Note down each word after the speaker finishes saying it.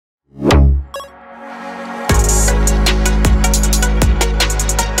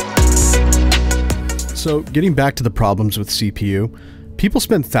So, getting back to the problems with CPU, people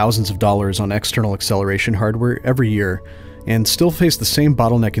spend thousands of dollars on external acceleration hardware every year and still face the same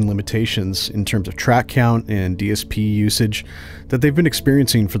bottlenecking limitations in terms of track count and DSP usage that they've been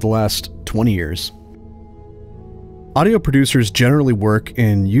experiencing for the last 20 years. Audio producers generally work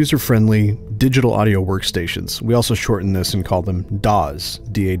in user-friendly digital audio workstations. We also shorten this and call them DAWs,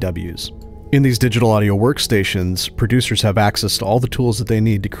 DAWs. In these digital audio workstations, producers have access to all the tools that they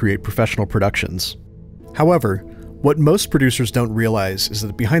need to create professional productions. However, what most producers don't realize is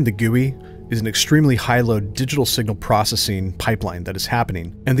that behind the GUI is an extremely high-load digital signal processing pipeline that is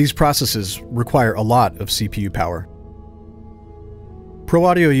happening, and these processes require a lot of CPU power. Pro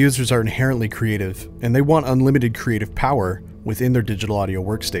audio users are inherently creative, and they want unlimited creative power within their digital audio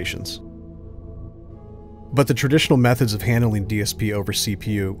workstations. But the traditional methods of handling DSP over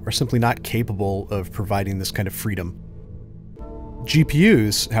CPU are simply not capable of providing this kind of freedom.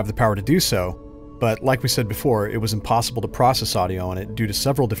 GPUs have the power to do so, but like we said before, it was impossible to process audio on it due to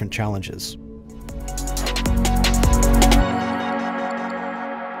several different challenges.